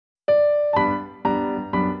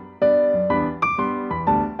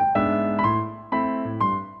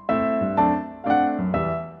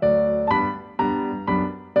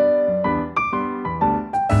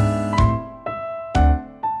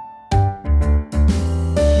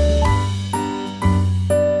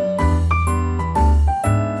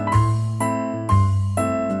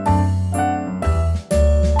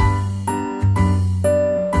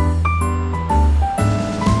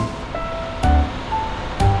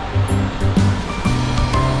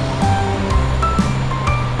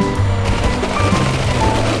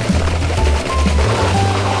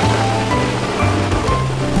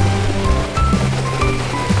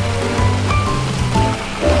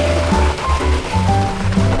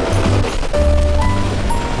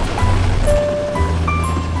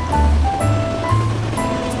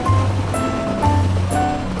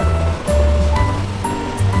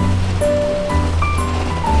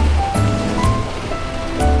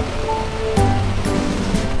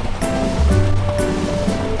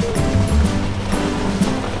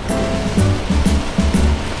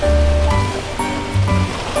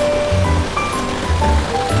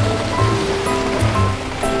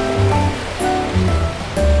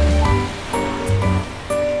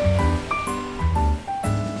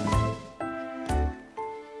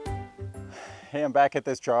I'm back at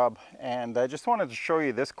this job, and I just wanted to show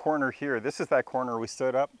you this corner here. This is that corner we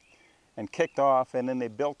stood up and kicked off, and then they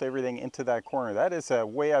built everything into that corner. That is a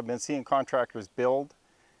way I've been seeing contractors build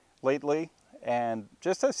lately, and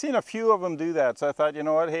just I've seen a few of them do that. So I thought, you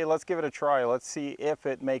know what, hey, let's give it a try. Let's see if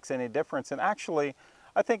it makes any difference. And actually,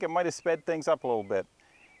 I think it might have sped things up a little bit.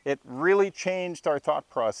 It really changed our thought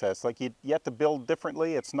process. Like you have to build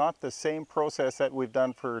differently. It's not the same process that we've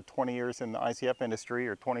done for 20 years in the ICF industry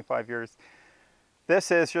or 25 years.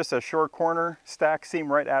 This is just a short corner, stack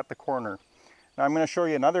seam right at the corner. Now I'm going to show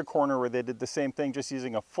you another corner where they did the same thing just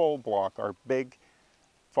using a full block, our big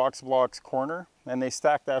Fox Blocks corner. And they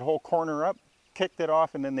stacked that whole corner up, kicked it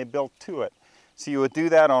off, and then they built to it. So you would do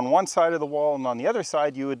that on one side of the wall, and on the other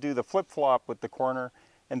side you would do the flip-flop with the corner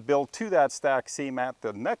and build to that stack seam at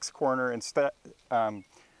the next corner and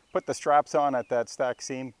put the straps on at that stack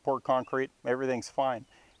seam, pour concrete, everything's fine.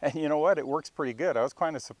 And you know what, it works pretty good. I was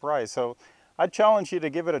kind of surprised. So I'd challenge you to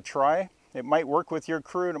give it a try. It might work with your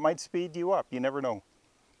crew and it might speed you up, you never know.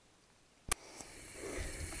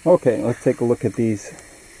 Okay, let's take a look at these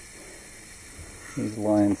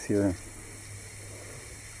lines here.